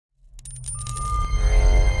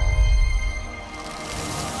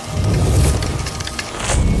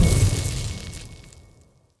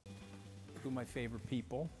favorite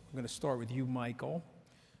people. I'm going to start with you, Michael.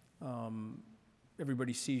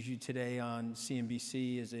 Everybody sees you today on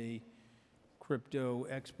CNBC as a crypto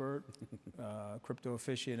expert, crypto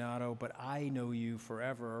aficionado, but I know you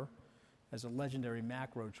forever as a legendary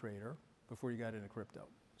macro trader before you got into crypto.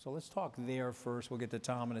 So let's talk there first. We'll get to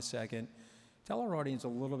Tom in a second. Tell our audience a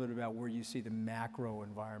little bit about where you see the macro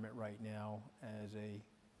environment right now as a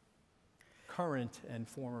current and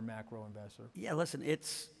former macro investor. Yeah, listen,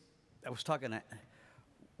 I was talking to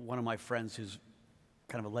one of my friends who's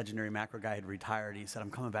kind of a legendary macro guy, had retired. He said, I'm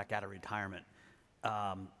coming back out of retirement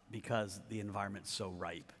because the environment's so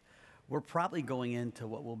ripe. We're probably going into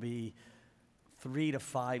what will be 3 to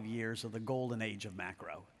 5 years of the golden age of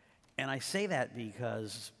macro. And I say that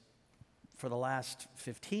because for the last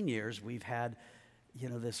 15 years, we've had,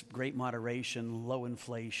 this great moderation, low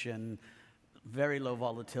inflation, very low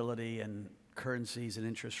volatility in currencies and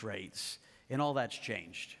interest rates, and all that's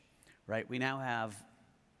changed, right? We now have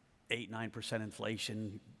 8-9%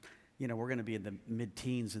 inflation. We're going to be in the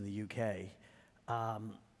mid-teens in the UK.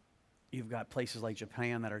 You've got places like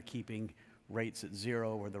Japan that are keeping rates at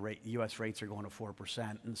 0, where the U.S. rates are going to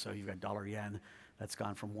 4%, and so you've got dollar-yen that's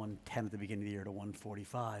gone from 110 at the beginning of the year to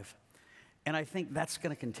 145. And I think that's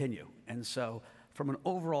going to continue. And so from an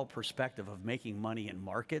overall perspective of making money in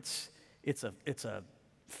markets, it's a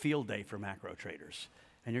field day for macro traders.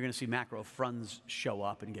 And you're going to see macro funds show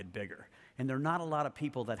up and get bigger. And there are not a lot of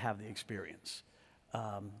people that have the experience,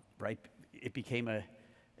 right? It became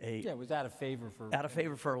it was out of favor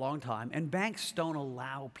for a long time. And banks don't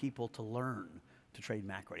allow people to learn to trade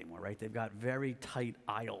macro anymore, right? They've got very tight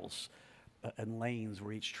aisles and lanes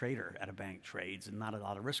where each trader at a bank trades and not a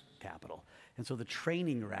lot of risk capital. And so the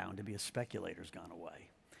training ground to be a speculator has gone away.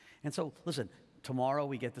 And so, listen, tomorrow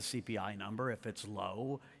we get the CPI number. If it's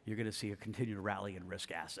low, you're going to see a continued rally in risk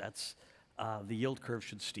assets. The yield curve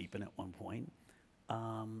should steepen at one point.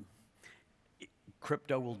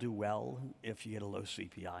 Crypto will do well if you get a low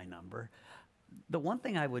CPI number. The one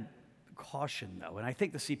thing I would caution, though, and I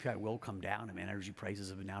think the CPI will come down, I mean, energy prices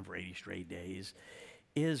have been down for 80 straight days,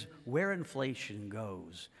 is where inflation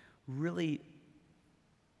goes really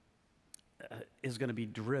is going to be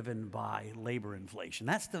driven by labor inflation.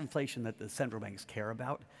 That's the inflation that the central banks care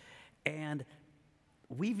about. And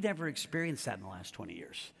we've never experienced that in the last 20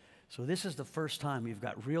 years. So this is the first time we've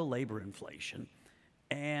got real labor inflation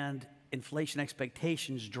and inflation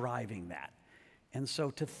expectations driving that. And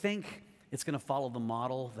so to think it's going to follow the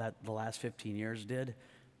model that the last 15 years did,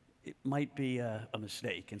 it might be a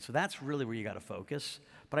mistake. And so that's really where you got to focus.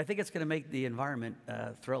 But I think it's going to make the environment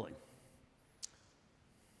thrilling.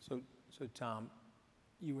 So Tom,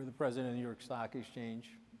 you were the president of the New York Stock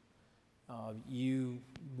Exchange. You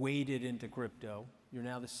waded into crypto. You're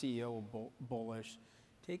now the CEO of Bullish.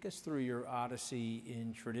 Take us through your odyssey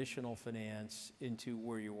in traditional finance into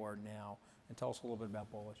where you are now, and tell us a little bit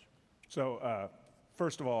about Bullish. So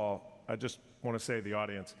first of all, I just want to say to the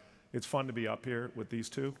audience, it's fun to be up here with these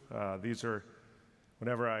two. These are,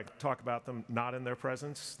 whenever I talk about them, not in their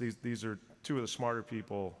presence. These are two of the smarter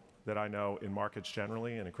people that I know in markets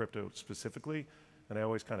generally and in crypto specifically. And I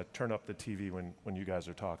always kind of turn up the TV when you guys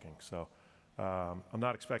are talking. So I'm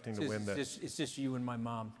not expecting to win this. It's just you and my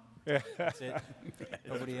mom. That's it.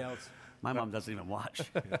 Nobody else. My mom doesn't even watch.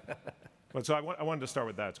 Yeah. But so I wanted to start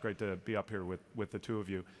with that. It's great to be up here with the two of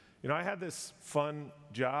you. I had this fun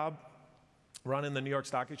job running the New York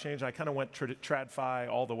Stock Exchange. I kind of went TradFi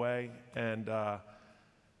all the way, and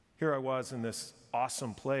here I was in this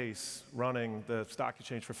awesome place running the stock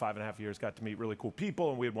exchange for 5.5 years, got to meet really cool people,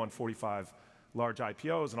 and we had won 45 large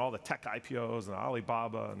IPOs and all the tech IPOs and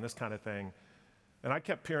Alibaba and this kind of thing. And I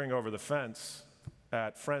kept peering over the fence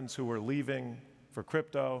at friends who were leaving for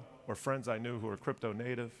crypto or friends I knew who were crypto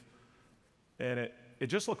native, and it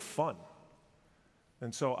just looked fun.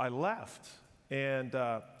 And so I left, and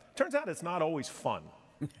turns out it's not always fun,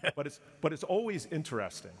 but it's always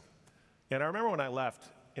interesting. And I remember when I left,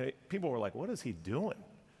 people were like, what is he doing?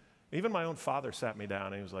 Even my own father sat me down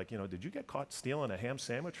and he was like, did you get caught stealing a ham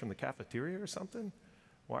sandwich from the cafeteria or something?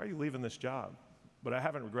 Why are you leaving this job? But I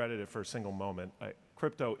haven't regretted it for a single moment.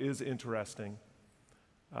 Crypto is interesting.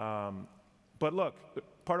 But look,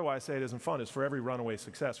 part of why I say it isn't fun is for every runaway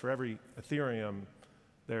success, for every Ethereum,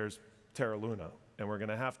 there's Terra Luna. And we're going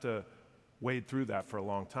to have to wade through that for a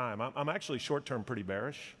long time. I'm actually short-term pretty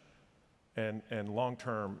bearish and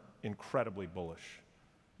long-term incredibly bullish.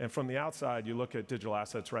 And from the outside, you look at digital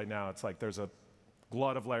assets right now, it's like there's a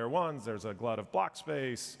glut of layer ones, there's a glut of block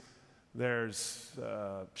space, there's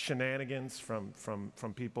shenanigans from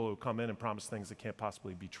people who come in and promise things that can't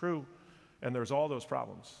possibly be true, and there's all those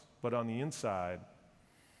problems. But on the inside,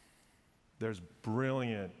 there's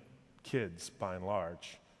brilliant kids, by and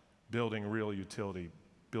large, building real utility,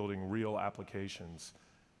 building real applications.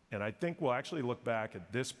 And I think we'll actually look back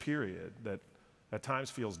at this period that at times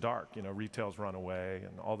feels dark, you know, retail's run away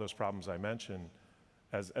and all those problems I mentioned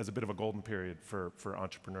as a bit of a golden period for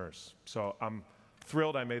entrepreneurs. So I'm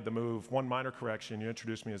thrilled I made the move. One minor correction, you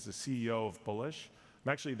introduced me as the CEO of Bullish.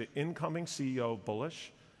 I'm actually the incoming CEO of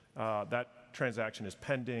Bullish. That transaction is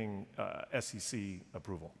pending SEC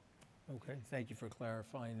approval. Okay, thank you for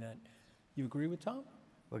clarifying that. You agree with Tom?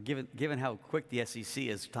 Well, given how quick the SEC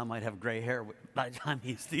is, Tom might have gray hair by the time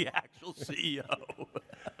he's the actual CEO.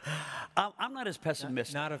 I'm not as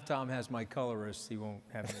pessimistic. Not if Tom has my colorist, he won't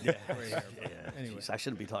have any gray hair. But anyway, Geez, I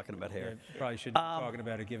shouldn't be talking about hair. yeah, probably shouldn't be talking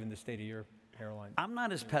about it given the state of your hairline. I'm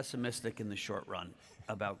not as pessimistic in the short run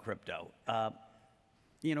about crypto.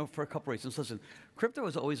 You know, for a couple reasons. Listen, crypto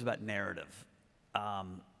is always about narrative,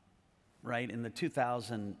 right? In the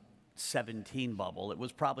 2017 bubble, it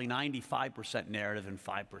was probably 95% narrative and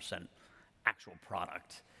 5% actual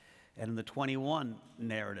product. And in the 21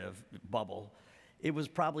 narrative bubble, it was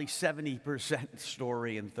probably 70%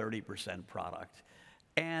 story and 30% product.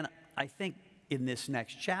 And I think in this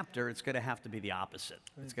next chapter, it's going to have to be the opposite.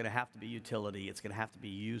 It's going to have to be utility. It's going to have to be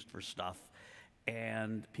used for stuff.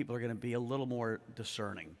 And people are going to be a little more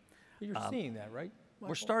discerning. You're seeing that, right, Michael?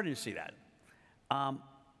 We're starting to see that.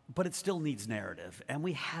 But it still needs narrative. And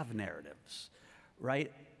we have narratives,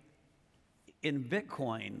 right? In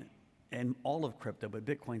Bitcoin and all of crypto, but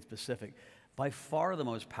Bitcoin specific, by far the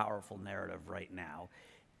most powerful narrative right now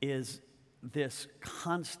is this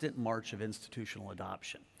constant march of institutional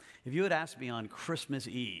adoption. If you had asked me on Christmas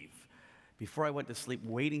Eve, before I went to sleep,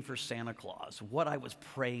 waiting for Santa Claus, what I was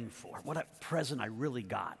praying for, what present I really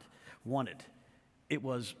wanted, it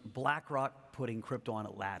was BlackRock putting crypto on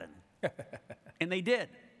Aladdin. And they did.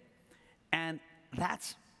 And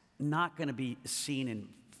that's not going to be seen in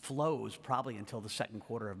flows probably until the second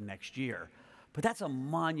quarter of next year. But that's a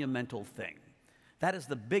monumental thing. That is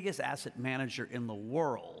the biggest asset manager in the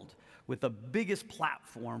world with the biggest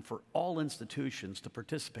platform for all institutions to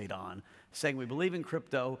participate on, saying we believe in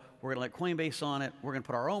crypto, we're going to let Coinbase on it, we're going to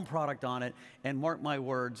put our own product on it, and mark my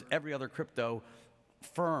words, every other crypto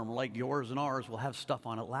firm like yours and ours will have stuff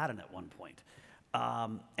on Aladdin at one point.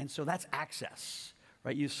 And so that's access,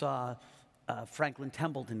 right? You saw Franklin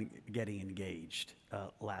Templeton getting engaged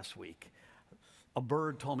last week. A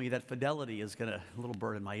bird told me that Fidelity is going to, a little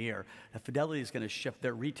bird in my ear, that Fidelity is going to shift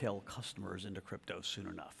their retail customers into crypto soon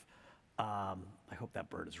enough. I hope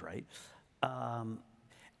that bird is right.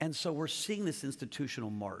 And so we're seeing this institutional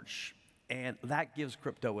march, and that gives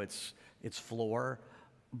crypto its floor.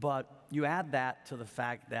 But you add that to the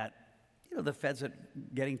fact that, you know, the Fed's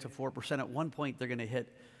getting to 4%. At one point, they're going to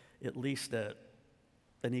hit at least an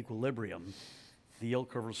equilibrium. The yield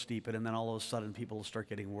curve will steepen, and then all of a sudden, people will start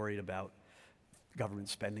getting worried about government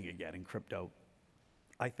spending again, and crypto,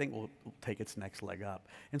 I think, will take its next leg up.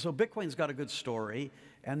 And so Bitcoin's got a good story,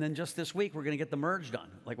 and then just this week, we're going to get the merge done.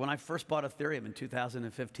 Like when I first bought Ethereum in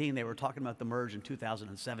 2015, they were talking about the merge in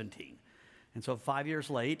 2017. And so 5 years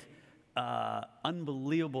late,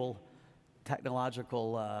 unbelievable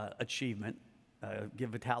technological achievement.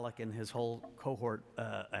 Give Vitalik and his whole cohort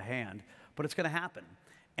a hand, but it's going to happen.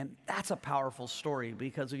 And that's a powerful story,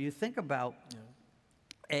 because if you think about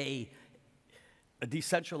a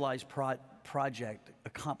decentralized project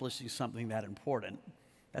accomplishing something that important,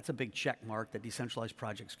 that's a big check mark that decentralized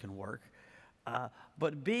projects can work.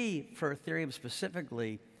 But B, for Ethereum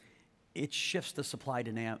specifically, it shifts the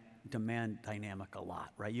supply-demand dynamic a lot,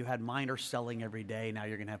 right? You had miners selling every day. Now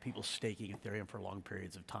you're going to have people staking Ethereum for long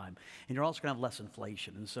periods of time. And you're also going to have less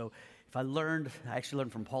inflation. And so if I actually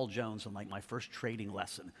learned from Paul Jones on like my first trading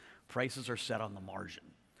lesson, prices are set on the margin,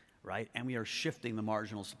 right? And we are shifting the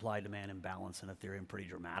marginal supply-demand imbalance in Ethereum pretty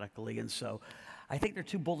dramatically. And so I think they're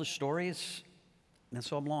two bullish stories, and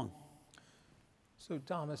so I'm long. So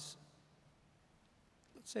Thomas,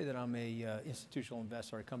 let's say that I'm a institutional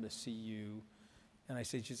investor. I come to see you, and I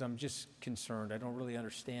say, geez, I'm just concerned. I don't really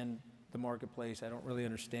understand the marketplace. I don't really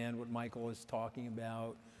understand what Michael is talking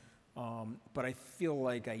about. But I feel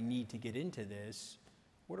like I need to get into this.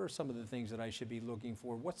 What are some of the things that I should be looking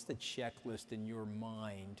for? What's the checklist in your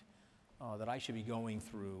mind that I should be going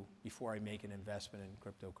through before I make an investment in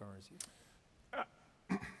cryptocurrency?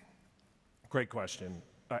 Great question.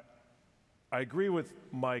 I agree with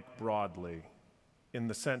Mike broadly in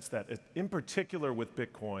the sense that, in particular with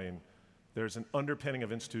Bitcoin, there's an underpinning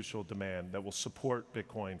of institutional demand that will support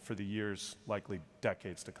Bitcoin for the years, likely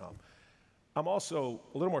decades to come. I'm also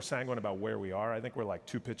a little more sanguine about where we are. I think we're like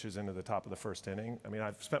 2 pitches into the top of the first inning. I mean,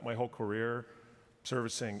 I've spent my whole career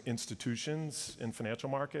servicing institutions in financial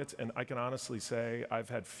markets, and I can honestly say I've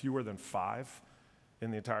had fewer than 5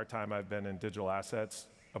 in the entire time I've been in digital assets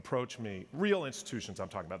approach me, real institutions I'm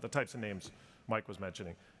talking about, the types of names Mike was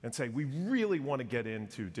mentioning, and say, we really want to get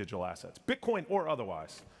into digital assets, Bitcoin or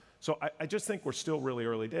otherwise. So I just think we're still really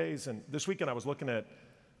early days, and this weekend I was looking at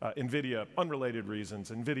NVIDIA, unrelated reasons.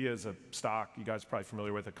 NVIDIA is a stock, you guys are probably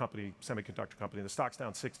familiar with, a company, semiconductor company. The stock's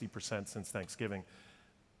down 60% since Thanksgiving.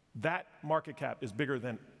 That market cap is bigger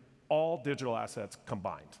than all digital assets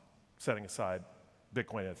combined, setting aside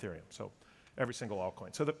Bitcoin and Ethereum, so every single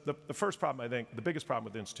altcoin. So the first problem, I think, the biggest problem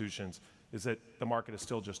with institutions is that the market is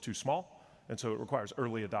still just too small, and so it requires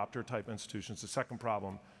early adopter type institutions. The second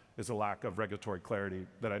problem is a lack of regulatory clarity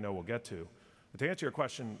that I know we'll get to. But to answer your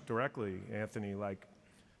question directly, Anthony, like,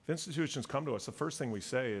 if institutions come to us, the first thing we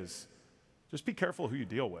say is, just be careful who you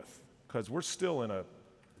deal with, because we're still in a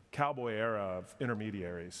cowboy era of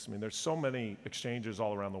intermediaries. I mean, there's so many exchanges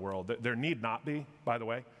all around the world. There need not be, by the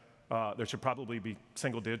way. There should probably be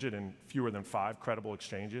single digit and fewer than 5 credible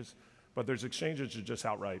exchanges. But there's exchanges that just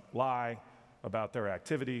outright lie about their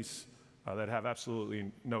activities, that have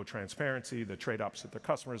absolutely no transparency, that trade opposite their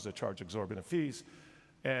customers, that charge exorbitant fees.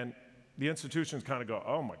 And the institutions kind of go,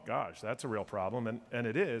 oh my gosh, that's a real problem, and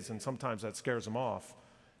it is, and sometimes that scares them off.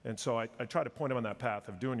 And so I try to point them on that path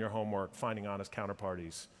of doing your homework, finding honest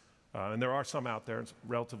counterparties. And there are some out there, it's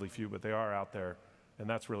relatively few, but they are out there, and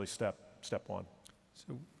that's really step one.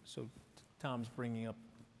 So Tom's bringing up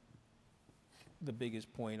the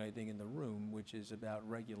biggest point, I think, in the room, which is about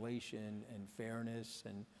regulation and fairness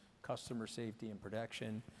and customer safety and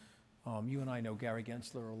protection. You and I know Gary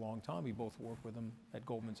Gensler a long time. We both worked with him at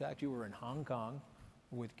Goldman Sachs. You were in Hong Kong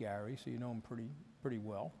with Gary, so you know him pretty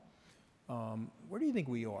well. Where do you think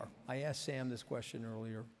we are? I asked Sam this question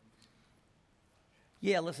earlier.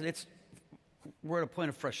 Yeah, listen, we're at a point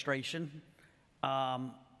of frustration.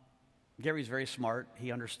 Gary's very smart.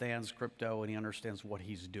 He understands crypto and he understands what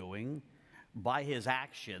he's doing. By his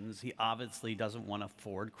actions, he obviously doesn't want to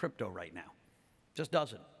forward crypto right now. Just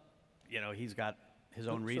doesn't. You know, he's got his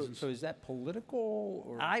own reasons. So is that political?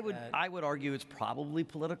 Or I would argue it's probably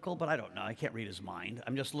political, but I don't know. I can't read his mind.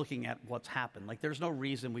 I'm just looking at what's happened. Like, there's no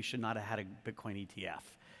reason we should not have had a Bitcoin ETF.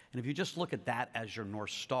 And if you just look at that as your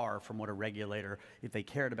North Star from what a regulator, if they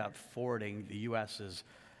cared about forwarding the U.S.'s,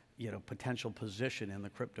 potential position in the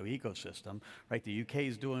crypto ecosystem, right? The UK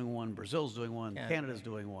is doing one, Brazil's doing one, Canada's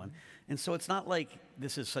doing one. And so it's not like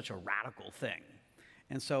this is such a radical thing.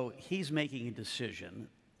 And so he's making a decision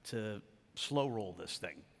to slow roll this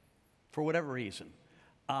thing for whatever reason.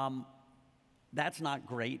 That's not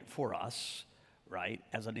great for us, right,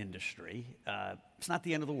 as an industry. It's not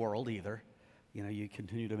the end of the world either. You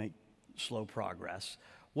continue to make slow progress.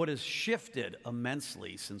 What has shifted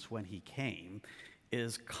immensely since when he came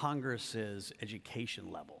is Congress's education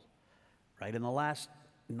level, right? In the last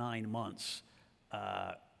 9 months,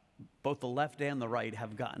 both the left and the right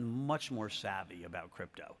have gotten much more savvy about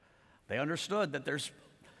crypto. They understood that there's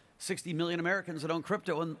 60 million Americans that own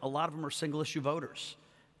crypto, and a lot of them are single-issue voters,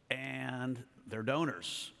 and they're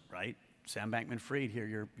donors, right? Sam Bankman-Fried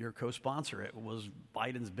here, your co-sponsor, it was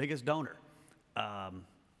Biden's biggest donor.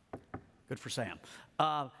 Good for Sam.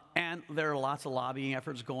 And there are lots of lobbying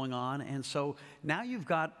efforts going on, and so now you've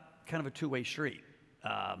got kind of a two-way street.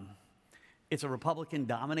 It's a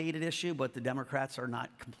Republican-dominated issue, but the Democrats are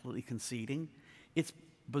not completely conceding. It's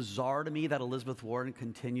bizarre to me that Elizabeth Warren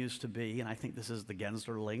continues to be, and I think this is the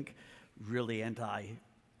Gensler link, really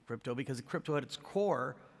anti-crypto, because crypto at its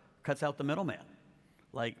core cuts out the middleman.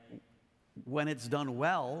 Like, when it's done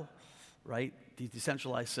well, right, these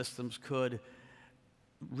decentralized systems could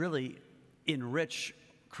really enrich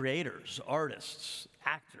creators, artists,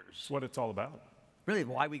 actors. It's what it's all about. Really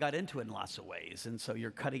why we got into it in lots of ways. And so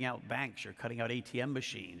you're cutting out banks, you're cutting out ATM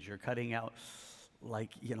machines, you're cutting out,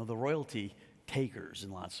 the royalty takers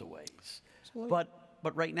in lots of ways. So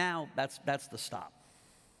but right now, that's the stop.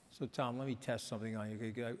 So Tom, let me test something on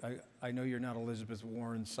you. I know you're not Elizabeth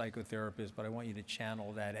Warren's psychotherapist, but I want you to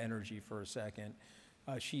channel that energy for a second.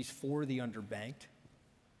 She's for the underbanked,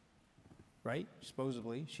 right?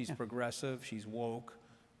 Supposedly. She's progressive, she's woke.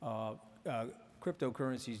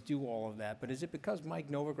 Cryptocurrencies do all of that, but is it because Mike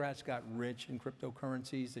Novogratz got rich in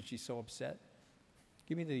cryptocurrencies that she's so upset?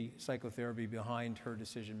 Give me the psychotherapy behind her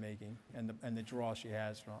decision-making and the draw she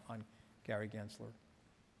has on Gary Gensler.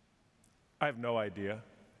 I have no idea,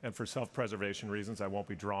 and for self-preservation reasons, I won't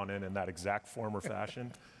be drawn in that exact form or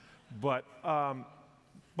fashion. But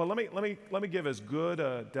let me give as good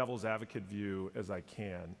a devil's advocate view as I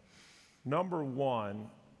can. Number one,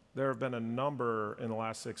 there have been a number in the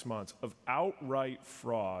last 6 months of outright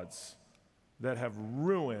frauds that have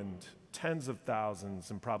ruined tens of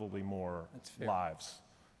thousands and probably more lives,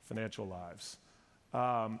 financial lives.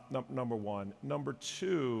 Number one. Number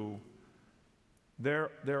two,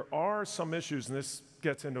 there are some issues, and this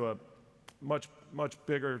gets into a much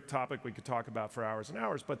bigger topic we could talk about for hours and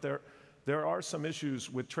hours, but there are some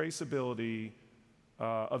issues with traceability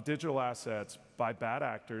of digital assets by bad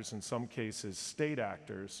actors, in some cases state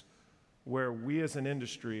actors, where we as an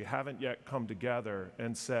industry haven't yet come together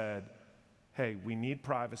and said, hey, we need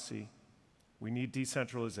privacy, we need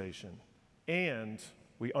decentralization, and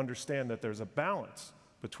we understand that there's a balance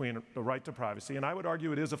between the right to privacy, and I would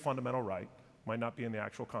argue it is a fundamental right, might not be in the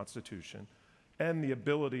actual Constitution, and the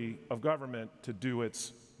ability of government to do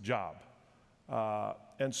its job.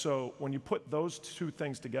 And so when you put those two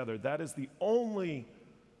things together, that is the only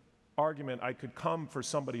argument I could come for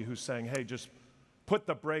somebody who's saying, hey, just put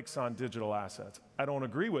the brakes on digital assets. I don't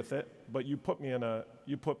agree with it, but you put me in a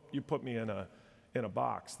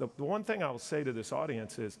box. The one thing I will say to this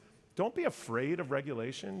audience is, don't be afraid of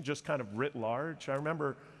regulation, just kind of writ large. I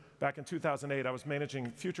remember back in 2008, I was managing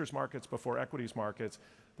futures markets before equities markets.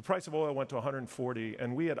 The price of oil went to 140,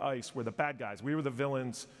 and we at ICE were the bad guys. We were the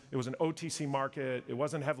villains. It was an OTC market. It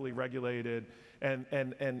wasn't heavily regulated,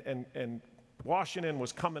 and Washington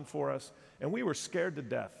was coming for us, and we were scared to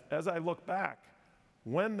death. As I look back,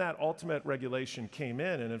 when that ultimate regulation came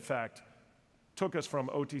in, and in fact took us from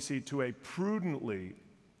OTC to a prudently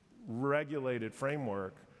regulated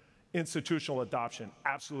framework, institutional adoption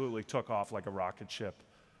absolutely took off like a rocket ship.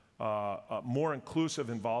 More inclusive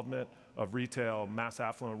involvement of retail, mass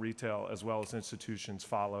affluent retail, as well as institutions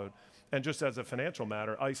followed. And just as a financial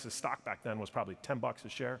matter, ICE's stock back then was probably $10 a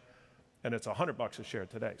share, and it's $100 a share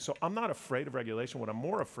today. So I'm not afraid of regulation. What I'm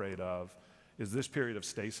more afraid of is this period of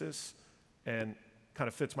stasis, and kind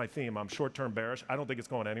of fits my theme. I'm short-term bearish. I don't think it's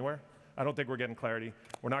going anywhere. I don't think we're getting clarity.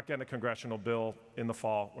 We're not getting a congressional bill in the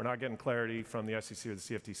fall. We're not getting clarity from the SEC or the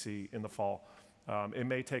CFTC in the fall. It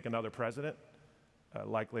may take another president,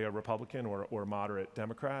 likely a Republican or a moderate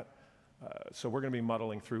Democrat. So we're going to be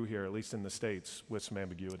muddling through here, at least in the States, with some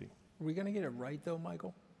ambiguity. Are we going to get it right, though,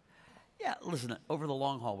 Michael? Yeah, listen, over the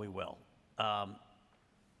long haul, we will.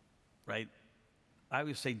 Right? I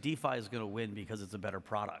always say DeFi is going to win because it's a better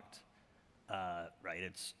product. Right?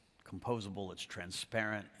 It's composable, it's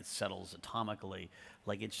transparent, it settles atomically.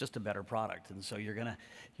 Like, it's just a better product. And so you're gonna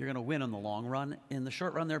win in the long run. In the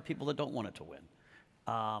short run, there are people that don't want it to win.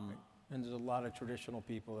 And there's a lot of traditional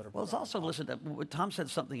people that are. Well, it's also, listen, Tom said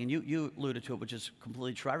something, and you alluded to it, which is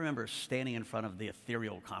completely true. I remember standing in front of the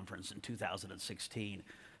Ethereal conference in 2016,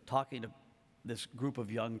 talking to this group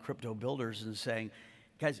of young crypto builders and saying,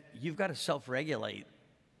 guys, you've got to self-regulate,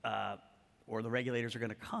 or the regulators are going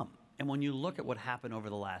to come. And when you look at what happened over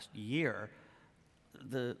the last year,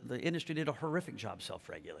 the industry did a horrific job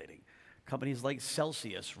self-regulating. Companies like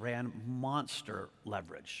Celsius ran monster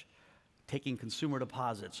leverage, taking consumer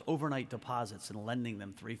deposits, overnight deposits, and lending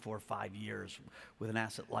them 3, 4, 5 years with an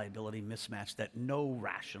asset liability mismatch that no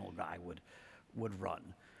rational guy would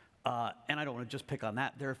run. And I don't want to just pick on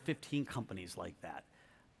that. There are 15 companies like that,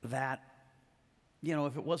 you know,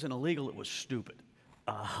 if it wasn't illegal, it was stupid.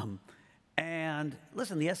 And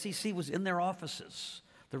listen, the SEC was in their offices.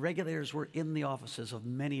 The regulators were in the offices of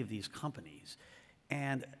many of these companies.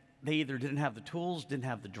 And they either didn't have the tools, didn't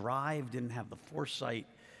have the drive, didn't have the foresight.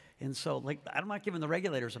 And so, like, I'm not giving the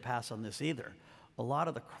regulators a pass on this either. A lot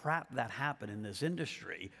of the crap that happened in this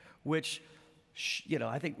industry, which, you know,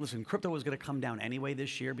 I think, listen, crypto was going to come down anyway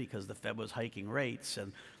this year because the Fed was hiking rates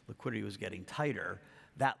and liquidity was getting tighter.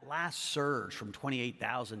 That last surge from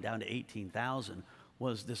 28,000 down to 18,000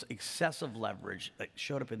 was this excessive leverage that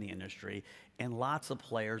showed up in the industry, and lots of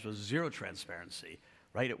players with zero transparency,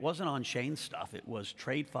 right? It wasn't on-chain stuff. It was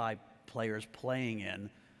TradeFi players playing in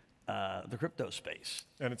the crypto space.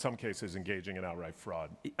 And in some cases, engaging in outright fraud.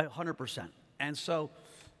 100%. And so,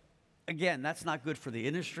 again, that's not good for the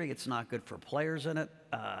industry. It's not good for players in it.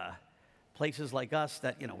 Places like us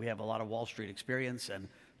that, you know, we have a lot of Wall Street experience and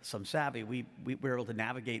some savvy, we were able to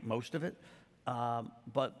navigate most of it.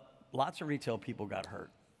 But lots of retail people got hurt.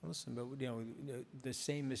 Listen, but you know, the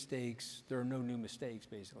same mistakes, there are no new mistakes,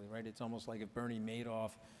 basically, right? It's almost like if Bernie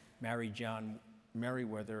Madoff married John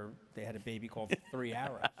Merriweather, they had a baby called 3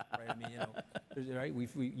 Arrows, right? I mean, you know, right?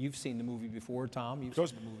 You've seen the movie before, Tom. You've seen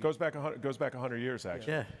the movie. Goes back 100 years,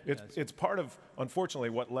 actually. Yeah. It's part of, unfortunately,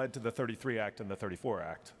 what led to the 33 Act and the 34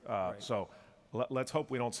 Act. Right. So let's hope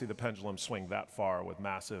we don't see the pendulum swing that far with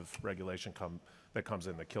massive regulation that comes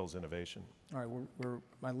in that kills innovation. All right,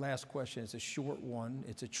 my last question is a short one.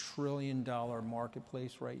 It's $1 trillion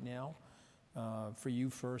marketplace right now. For you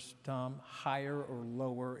first, Tom, higher or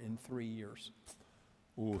lower in 3 years?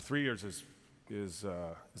 Ooh, 3 years is is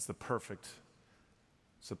the perfect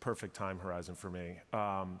time horizon for me.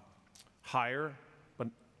 Higher,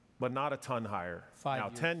 but not a ton higher.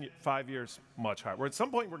 5 years. 5 years, much higher. Where at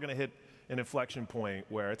some point we're going to hit an inflection point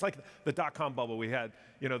where it's like the dot-com bubble. We had,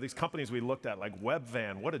 these companies we looked at, like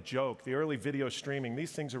Webvan, what a joke. The early video streaming,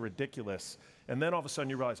 these things are ridiculous. And then all of a sudden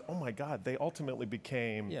you realize, oh my God, they ultimately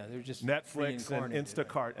became they're just Netflix and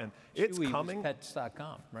Instacart, and it's Chewy coming. was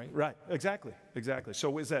Pets.com, right? Right, exactly.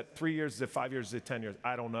 So is that 3 years, is it 5 years, is it 10 years?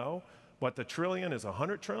 I don't know. But the trillion is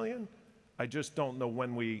 100 trillion. I just don't know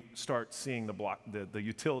when we start seeing the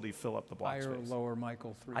utility fill up the block Higher or space. lower,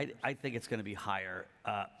 Michael? 3 years? I think it's going to be higher.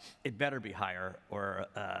 It better be higher, or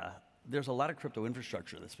there's a lot of crypto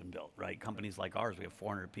infrastructure that's been built, right? Companies like ours, we have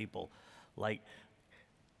 400 people. Like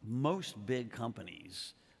most big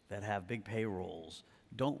companies that have big payrolls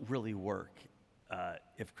don't really work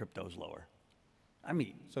if crypto's lower. I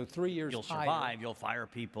mean, So 3 years you'll higher. survive, you'll fire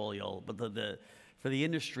people, but for the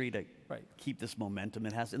industry to keep this momentum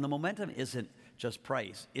it has, and the momentum isn't just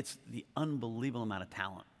price, it's the unbelievable amount of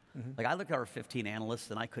talent. Like I look at our 15 analysts,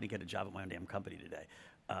 and I couldn't get a job at my own damn company today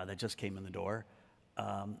that just came in the door.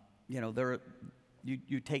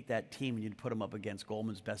 You take that team and you put them up against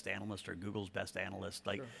Goldman's best analyst or Google's best analyst.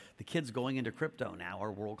 Like the kids going into crypto now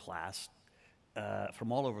are world class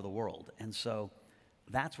from all over the world, and so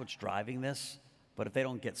that's what's driving this. But if they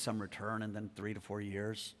don't get some return in then 3 to 4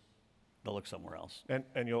 years, they'll look somewhere else. And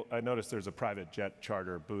I noticed there's a private jet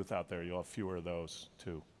charter booth out there. You'll have fewer of those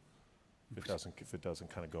too, if it doesn't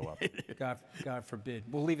kind of go up. God forbid.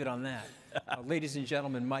 We'll leave it on that. Ladies and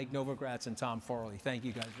gentlemen, Mike Novogratz and Tom Farley. Thank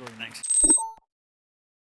you guys very much. Thanks.